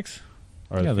fucking Phoenix?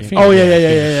 The Phoenix. Oh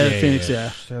yeah, Phoenix. Yeah.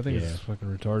 I think it's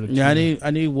fucking retarded. Yeah, I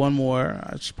need one more.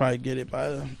 I should probably get it by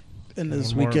the end of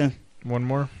this weekend. One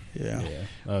more. Yeah.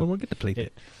 We'll get the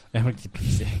plate. The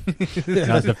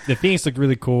Phoenix looked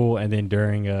really cool, and then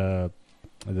during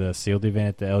the sealed event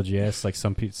at the LGS, like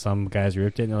some guys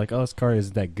ripped it and they're like, "Oh, this card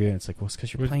isn't that good." It's like, well, it's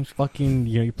because you're playing fucking,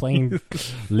 you're playing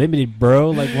limited,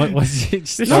 bro. Like, what's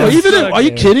it? No, are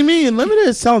you kidding me? In limited,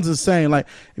 it sounds insane. Like,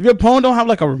 if your opponent don't have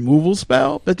like a removal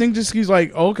spell, the thing just he's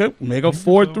like, okay, make a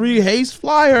 4/3 haste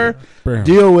flyer,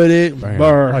 deal with it.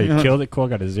 Oh, you killed it. Cool. I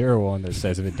got a 0/1 that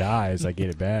says if it dies, I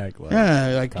get it back. Like,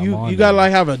 yeah, like you gotta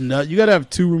like have you gotta have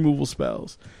 2 removal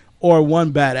spells. Or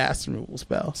 1 badass removal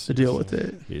spell to deal with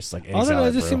it. Just like exile,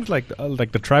 it just seems like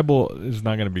the tribal is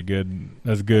not going to be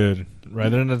as good, right?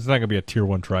 Then it's not going to be a tier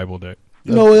 1 tribal deck.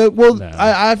 No,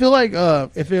 I feel like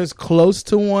if it's close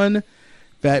to one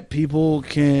that people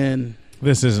can.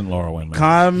 This isn't Lorwyn, man.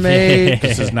 Kind of make.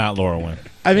 This is not Lorwyn.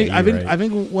 I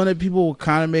think one that people will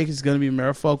kind of make is going to be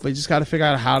Merfolk. They just got to figure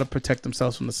out how to protect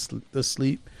themselves from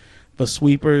the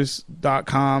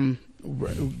sweepers.com.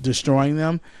 Destroying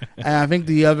them. And I think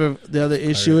the other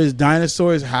issue is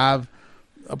dinosaurs have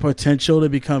a potential to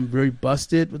become very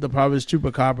busted, but the problem is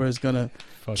Chupacabra is gonna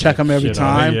check them every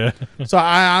time. So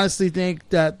I honestly think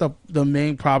that the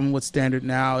main problem with standard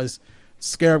now is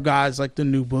Scarab God's like the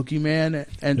new boogeyman,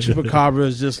 and Chupacabra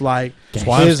is just like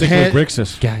Guys, we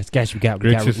got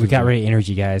rid of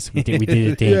energy, guys. We did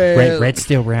a thing. Red's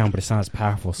still around, but it's not as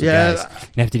powerful. So guys,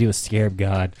 you have to do a Scarab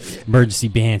God emergency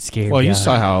ban. Scarab God. Well, you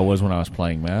saw how it was when I was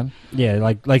playing, man.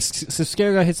 Yeah, so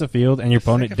Scarab God hits the field, and your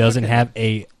opponent doesn't have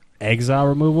a exile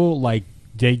removal. Like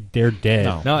they're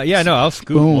dead. No, I'll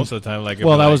scoop most of the time.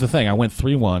 Well, that was the thing. I went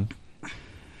 3-1.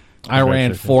 I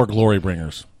ran 4 Glory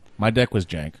Bringers. My deck was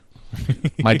jank.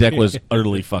 My deck was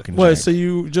utterly fucking jank. So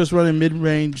you just running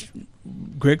mid-range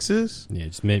Grixis? Yeah,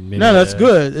 just mid. No, that's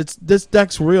good. This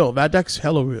deck's real. That deck's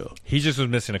hella real. He just was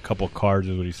missing a couple cards,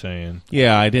 is what he's saying.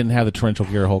 Yeah, I didn't have the Torrential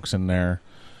Gearhulks in there,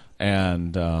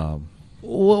 and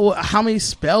well, how many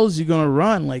spells you gonna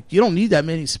run? Like, you don't need that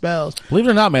many spells. Believe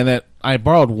it or not, man, that I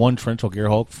borrowed 1 Torrential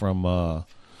Gearhulk from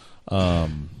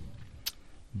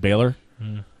Baylor,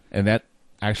 and that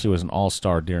actually was an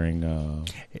all-star during.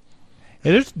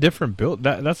 Yeah, there's different build.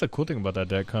 That's the cool thing about that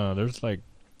deck, huh? There's like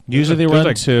usually they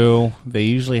run 2. They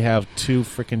usually have 2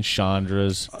 freaking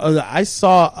Chandras. I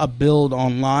saw a build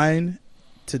online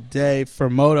today for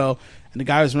Moto, and the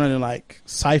guy was running like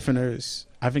Siphoners.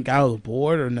 I think out of the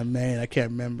board or in the main. I can't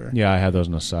remember. Yeah, I had those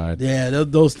on the side. Yeah,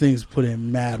 those things put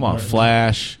in mad. Come on, work.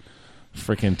 Flash,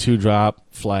 freaking 2-drop,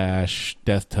 Flash,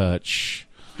 Death Touch.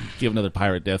 Give another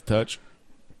Pirate Death Touch.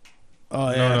 Oh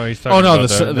yeah. No, he's talking about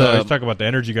he's talking about the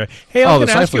energy guy. Hey, I was going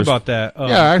to ask you about that.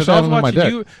 Yeah, actually, I was watching my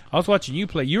deck. I was watching you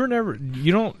play. You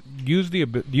don't use the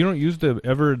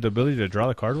ability to draw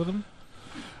the card with him.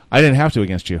 I didn't have to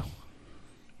against you.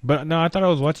 But no, I thought I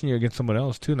was watching you against someone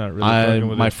else too. Not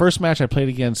really. My first match I played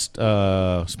against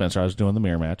Spencer. I was doing the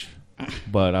mirror match,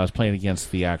 but I was playing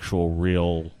against the actual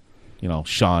real,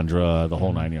 Chandra, the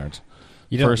whole 9 yards.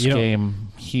 First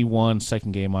game he won.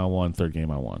 Second game I won. Third game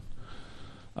I won.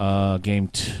 Game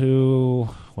 2.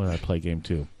 What did I play? Game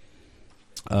 2.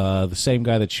 The same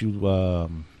guy that you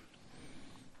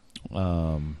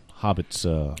Hobbit's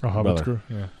Hobbit's crew.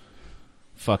 Yeah.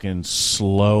 Fucking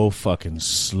slow play,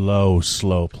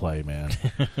 man.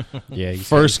 Yeah.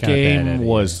 First game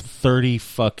was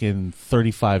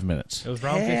 35 minutes. It was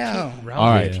round 15.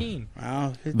 Round 15.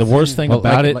 Round 15. The worst thing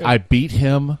about it, I beat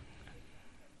him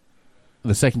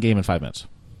the second game in 5 minutes.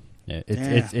 Yeah,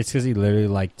 it's because he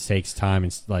literally takes time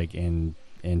and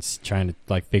trying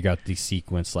to figure out the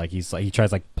sequence. He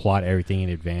tries plot everything in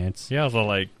advance. Yeah,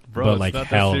 so bro, but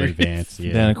hell in advance.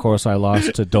 Yeah. Then of course I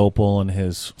lost to Dopal and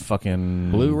his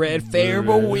fucking blue-red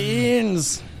favorable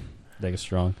wins. Deck is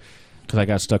strong because I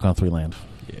got stuck on 3 land.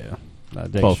 Yeah,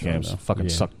 both games fucking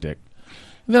sucked dick.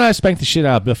 And then I spanked the shit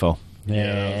out of Biffo.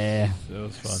 Yeah, it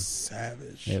was fun.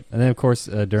 Savage. Yep. And then of course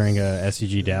during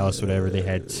SCG Dallas, whatever, they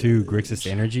had 2 Grixis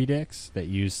energy decks that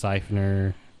used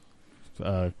Siphoner,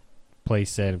 play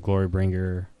set of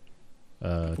Glorybringer,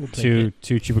 2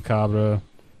 Chupacabra,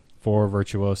 4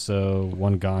 Virtuoso,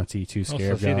 1 Gonti, 2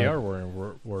 Scarab God. They are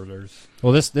wearing warders.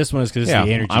 Well, this one is because it's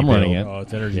the energy. I'm build. running it. Oh,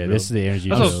 it's energy. Yeah, build. this is the energy.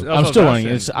 Build. I'm still running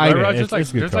it. It's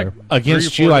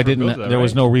against you. I didn't. There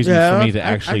was no reason for me to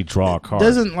actually draw a card.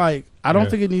 Doesn't I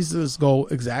don't think it needs to go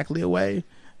exactly away.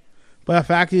 But the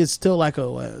fact is, it's still a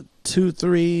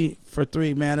 2/3 for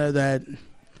 3 mana that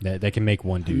can make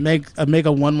one dude. Make a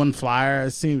 1/1 flyer.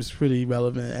 It seems pretty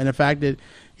relevant. And the fact that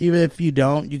even if you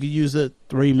don't, you could use the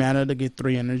 3 mana to get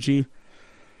 3 energy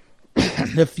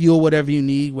to fuel whatever you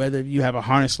need. Whether you have a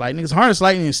Harness Lightning, because Harness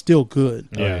Lightning is still good.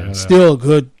 Yeah, still a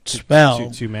good spell.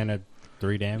 2 mana,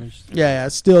 3 damage. Yeah,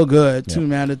 it's still good. 2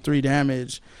 mana, 3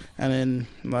 damage, and then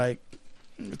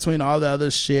between all the other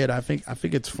shit, I think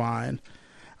it's fine.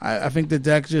 I think the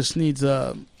deck just needs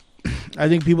a I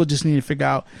think people just need to figure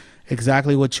out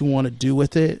exactly what you want to do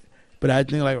with it. But I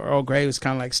think like Earl Grey was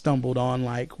kind of like stumbled on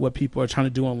like what people are trying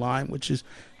to do online, which is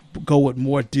go with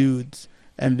more dudes,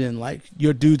 and then like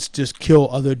your dudes just kill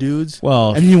other dudes.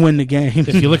 Well, and you win the game.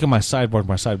 If you look at my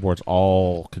sideboard's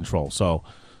all control. So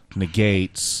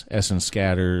negates, essence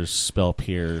scatters, spell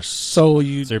pierce. So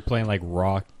you're playing like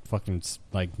rock fucking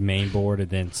like main board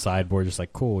and then sideboard, just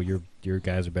like cool. Your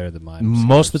guys are better than mine.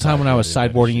 Most of the time when I was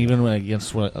sideboarding, even when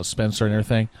against Spencer and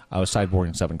everything, I was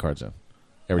sideboarding 7 cards in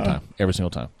every time, every single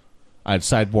time. I'd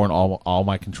sideboard all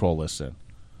my control lists in.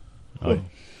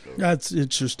 That's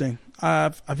interesting. I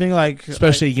think like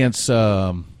especially against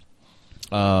Hobbit's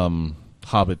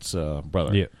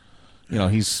brother. Yeah, you know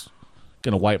he's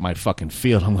gonna wipe my fucking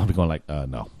field. I'm gonna be going like,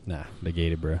 no,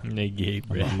 negate it, bro. Negate,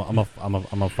 bro. I'm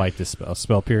gonna fight this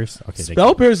spell pierce. Okay,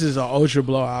 spell pierce is an ultra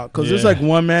blowout because it's like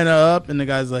 1 mana up, and the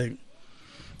guy's like,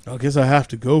 I guess I have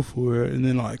to go for it, and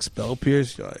then like spell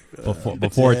pierce. You're like,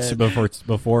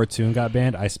 before Attune got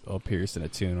banned, I spell pierced in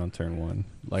Attune on turn 1.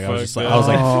 Like I was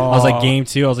like game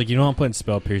 2. I was like, you know, I'm putting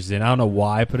spell pierces in. I don't know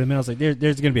why I put him in. I was like,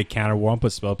 there's gonna be a counter war. I'm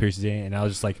putting spell pierces in, and I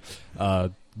was just like,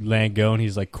 land go, and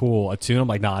he's like, cool. Attune. I'm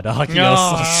like, nah, dog. He goes,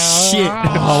 shit.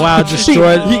 Oh wow,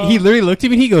 destroyed. He literally looked at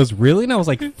me and he goes, really? And I was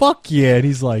like, fuck yeah. And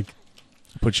he's like,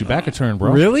 put you back a turn,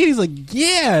 bro. Really? He's like,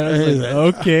 yeah. And I was like,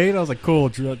 okay. And I was like,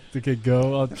 cool. Okay,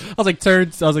 go. I was like,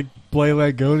 turns. I was like, play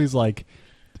land go. And he's like,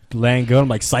 land go. I'm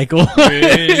like, cycle.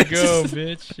 There you go,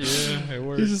 bitch. Yeah, it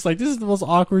works. He's just like, this is the most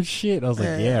awkward shit. I was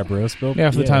like, yeah, bro. Spell.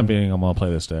 Yeah, for the time being, I'm gonna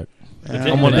play this deck. The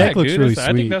deck looks really sweet.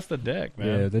 I think that's the deck, man.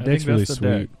 Yeah, the deck's really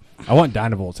sweet. I want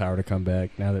Dynavolt Tower to come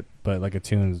back now that, but like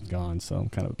Attune's gone, so I'm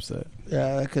kind of upset.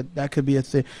 Yeah, that could be a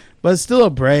thing, but it's still a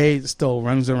braid still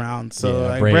runs around. So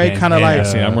like braid kind of like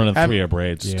I'm running 3 of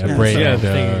braids. Yeah, braid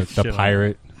and the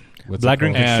pirate. Black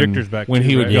Green Constrictor's back. When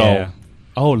he would go,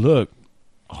 oh look,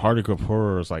 Heart of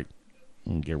Horror is like,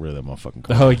 get rid of that motherfucking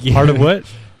card. Oh yeah, Heart of what?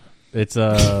 It's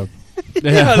I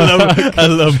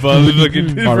love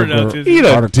looking pronounces. Eat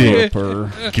a dick. Purr.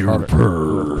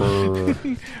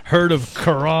 Heard of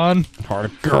Quran? Heart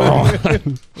of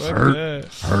Quran.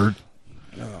 Hurt.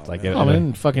 Like I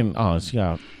mean, fucking. Oh, it's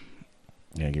yeah.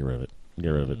 Get rid of it. Get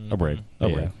rid of it. A braid. A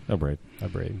braid.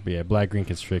 But yeah, Black Green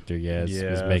Constrictor. Yeah,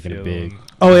 is making a big.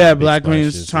 Oh yeah, Black Green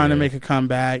is trying to make a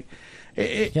comeback.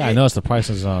 I noticed the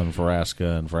prices on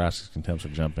Vraska and Vraska's Contempts are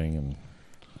jumping, and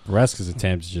Vraska's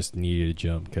attempts just needed to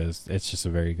jump because it's just a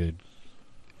very good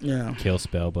kill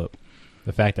spell. But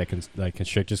the fact that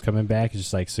Constrictor's coming back is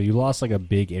just like, so you lost like a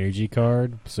big energy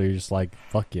card, so you're just like,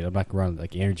 fuck it, I'm not gonna run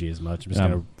like energy as much. I'm just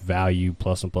gonna value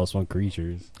 +1/+1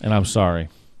 creatures. And I'm sorry,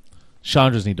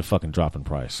 Chandras need to fucking drop in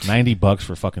price. $90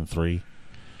 for fucking 3.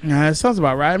 Yeah, it sounds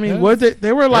about right. I mean,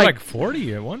 they were like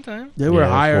 40 at one time. They were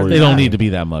higher. They don't need to be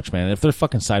that much, man. If they're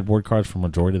fucking sideboard cards for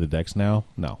majority of the decks now,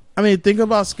 no. I mean, think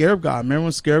about Scarab God. Remember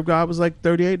when Scarab God was like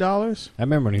 $38? I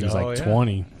remember when he was like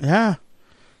 20. Yeah.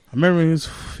 I remember when he was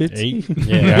 15.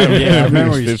 I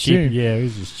remember he was cheap. Yeah, he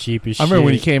was just cheap as shit. I remember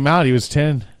when he came out, he was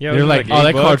 10. Yeah, they're like, oh,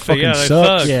 that card fucking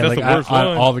sucks. Yeah, that's like the worst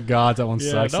one. all the gods, that one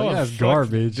sucks. Like, that's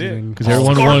garbage. Because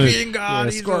everyone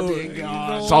wanted Scorpion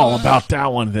God. It's all about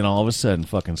that one. Then all of a sudden,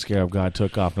 fucking Scarab God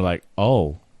took off. They're like,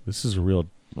 oh, this is a real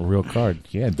card.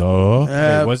 Yeah, duh.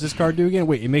 Wait, what's this card do again?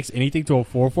 Wait, it makes anything to a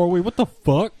 4/4. Wait, what the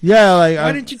fuck? Yeah, like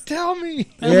why didn't you tell me?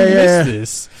 I missed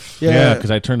this. Yeah,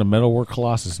 because I turned a Metalwork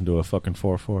Colossus into a fucking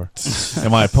 4/4,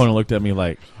 and my opponent looked at me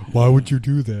like, "Why would you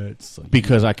do that?" Like,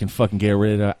 because I can fucking get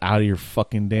rid of it out of your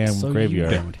fucking damn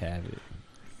graveyard. You don't have it.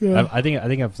 Yeah. I think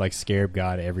I've like Scarab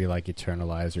God every like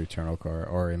Eternalize or Eternal card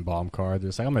or Embalm card.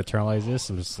 It's like, I'm gonna Eternalize this.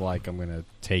 I'm just like, I'm gonna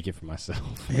take it for myself.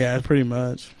 Yeah, pretty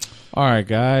much. All right,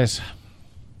 guys.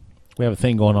 We have a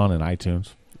thing going on in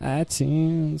iTunes.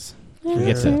 We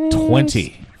get to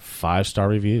 20 5-star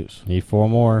reviews. Need 4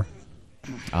 more.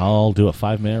 I'll do a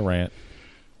 5-minute rant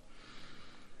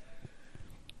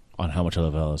on how much I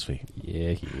love LSV.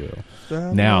 Yeah, he will.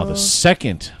 Now, the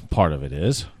second part of it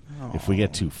is, if we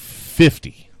get to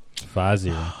 50.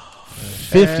 50.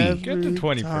 50. Get to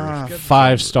 20 first.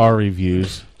 5-star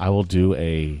reviews. I will do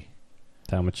a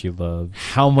how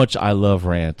much I love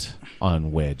rant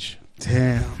on Wedge.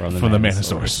 Damn. From the Mana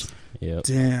Source. Yep.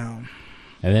 Damn.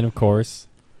 And then, of course,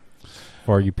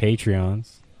 for you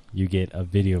Patreons, you get a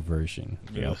video version.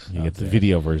 Yep. You get the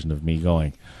video version of me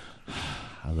going,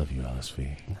 I love you,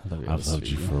 LSV. I've loved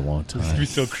you for a long time. This would be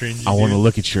so cringy. I want to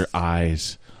look at your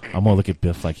eyes. I'm going to look at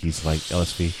Biff like he's like,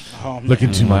 LSV. Look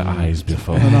into my eyes,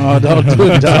 Biffo. No, don't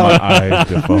do it, dog. My eyes,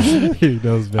 Biffo. He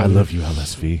knows better. I love you,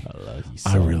 LSV. I love you so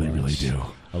I really, much. really do.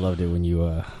 I loved it when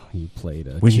you played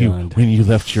when John. you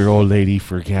left your old lady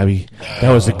for Gabby.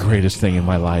 That was the greatest thing in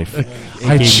my life.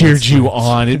 I cheered you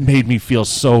on. It made me feel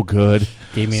so good.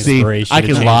 Gave me inspiration. I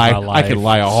can lie. I can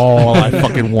lie all I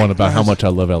fucking want about how much I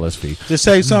love LSP. Just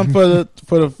say something for the.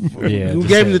 Yeah, we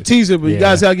gave him the teaser, but you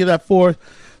guys gotta get that 4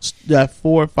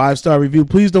 or 5 star review.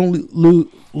 Please don't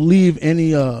leave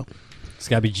any. It's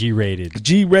gotta be G-rated.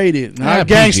 G-rated, not Yeah,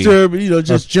 gangster, but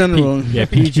just general. Yeah,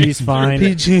 PG's fine.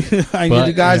 PG. I need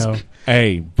you guys.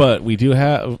 Hey, but we do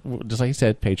have, just like you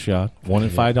said, Patreon, $1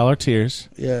 and $5 tiers.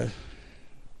 Yeah.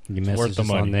 You message Worth the us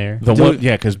money. on there.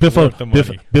 Because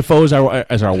Biffo is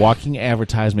our walking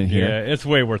advertisement here. Yeah, it's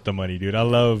way worth the money, dude. I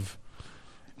love.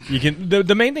 You can.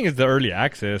 The main thing is the early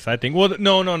access. I think. Well,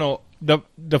 no. The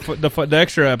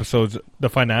extra episodes, the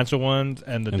financial ones,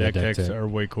 and the deck techs are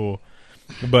way cool.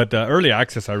 But the early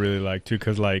access I really like too,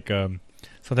 because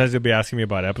sometimes they'll be asking me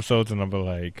about episodes, and I'll be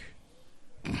like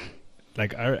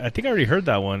I think I already heard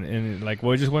that one, and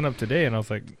it just went up today, and I was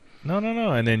like, no,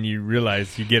 and then you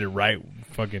realize you get it right.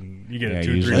 Fucking, you get it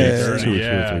 2 or 3 days early. 2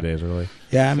 or 3 days early.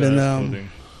 Yeah, I've been.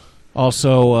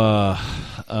 Also,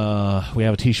 we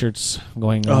have t-shirts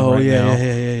going on right now.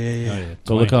 Yeah.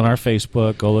 Go look on our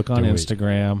Facebook. Go look on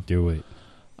Instagram. Do it.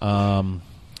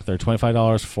 They're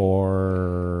 $25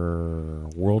 for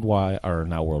worldwide, or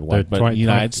not worldwide, but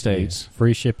United States. Yeah.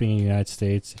 Free shipping in the United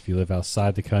States. If you live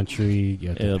outside the country, you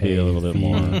have to pay be a little bit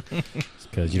more.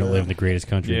 Because you don't live in the greatest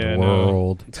country in the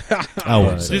world.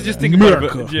 Just think about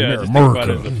it. Think about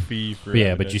it as a fee for.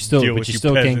 But you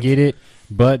still can't get it.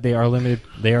 But they are limited.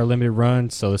 They are limited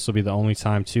runs, so this will be the only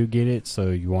time to get it. So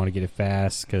you want to get it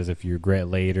fast, because if you regret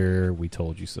later, we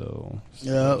told you so.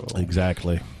 Yeah,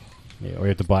 exactly. Yeah, or you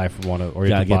have to buy from one, or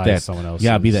you have to buy that, someone else. You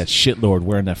gotta be that shitlord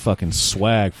wearing that fucking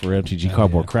swag for MTG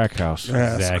Cardboard Crack House.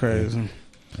 Yeah, that's crazy.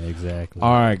 Exactly.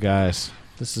 All right, guys.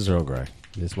 This is Earl Grey.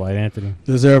 This is White Anthony.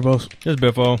 This is Erebos. This is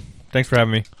Biffo. Thanks for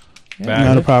having me. Yeah,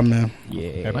 not a problem, man.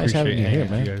 Yeah, I nice having you here,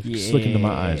 man. guys. Just look into my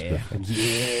eyes, Biffo.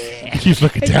 Yeah. Keeps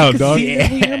looking down, dog.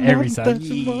 Every time. I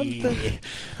see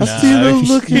the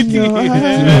look in your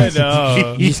eyes.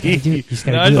 No. You just gotta do it. You just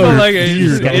No, gotta I do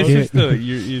just feel it. like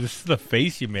it's just the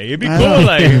face you made. It'd be cool,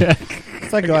 like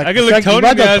It's like I could look Tony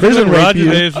man, prison look rape Roger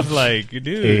you. Davis is like,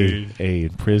 dude. Hey, in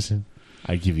prison,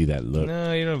 I give you that look.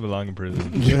 No, you don't belong in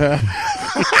prison.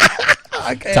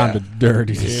 Time to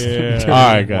dirty. Yeah.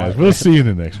 All right, guys. We'll see you in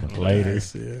the next one. Later.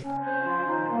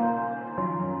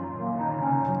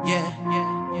 Yeah.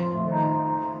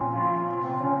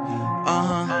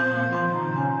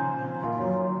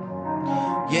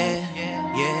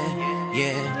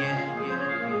 Yeah.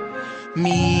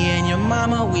 Me and your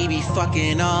mama, we be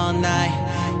fucking all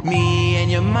night. Me and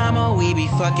your mama, we be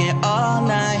fucking all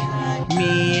night.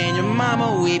 Me and your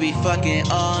mama, we be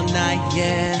fucking all night.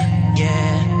 Yeah.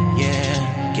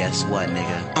 Guess what,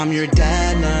 nigga? I'm your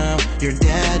dad now, your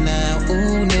dad now.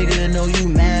 Ooh, nigga, know you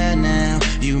mad now,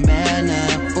 you mad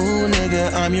now. Ooh,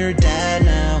 nigga, I'm your dad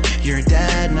now, your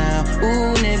dad now.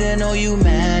 Ooh, nigga, know you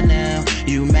mad now,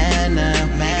 you mad now.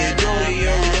 Mad, go to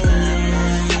your room,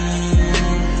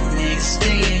 nigga,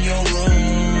 stay in your room.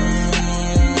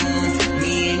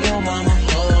 Me and your mama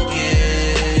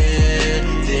fucking,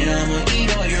 then I'ma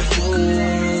eat all your food.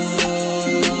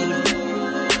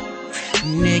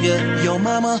 Nigga, your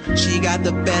mama, she got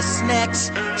the best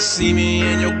snacks. See me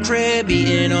in your crib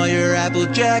eating all your Apple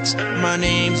Jacks. My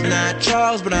name's not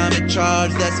Charles, but I'm in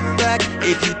charge, that's a fact.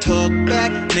 If you talk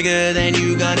back, nigga, then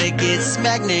you gonna get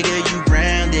smacked. Nigga, you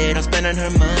grounded, I'm spending her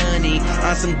money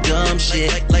on some dumb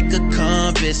shit, like a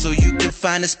compass, so you can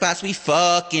find the spots we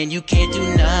fucking. You can't do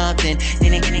nothing.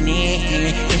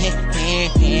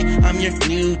 I'm your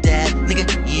new dad, nigga,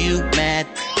 you mad.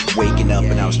 Waking up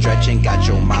and I was stretching, got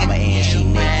your mama and she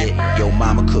naked. Your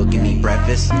mama cooking me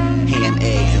breakfast, ham,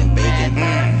 eggs, and bacon.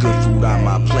 Good food on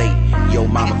my plate, your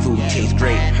mama food tastes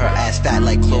great. Her ass fat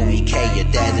like Chloe K, your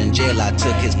dad's in jail, I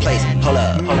took his place. Hold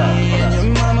up. Me and your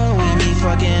mama, we be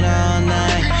fucking all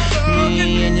night.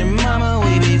 Me and your mama,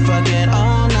 we be fucking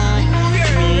all night.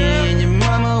 Me and your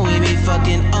mama, we be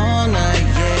fucking all night.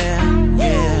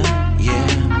 Yeah.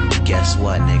 Guess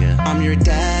what, nigga? I'm your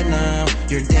dad now,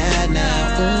 your dad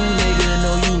now. Ooh,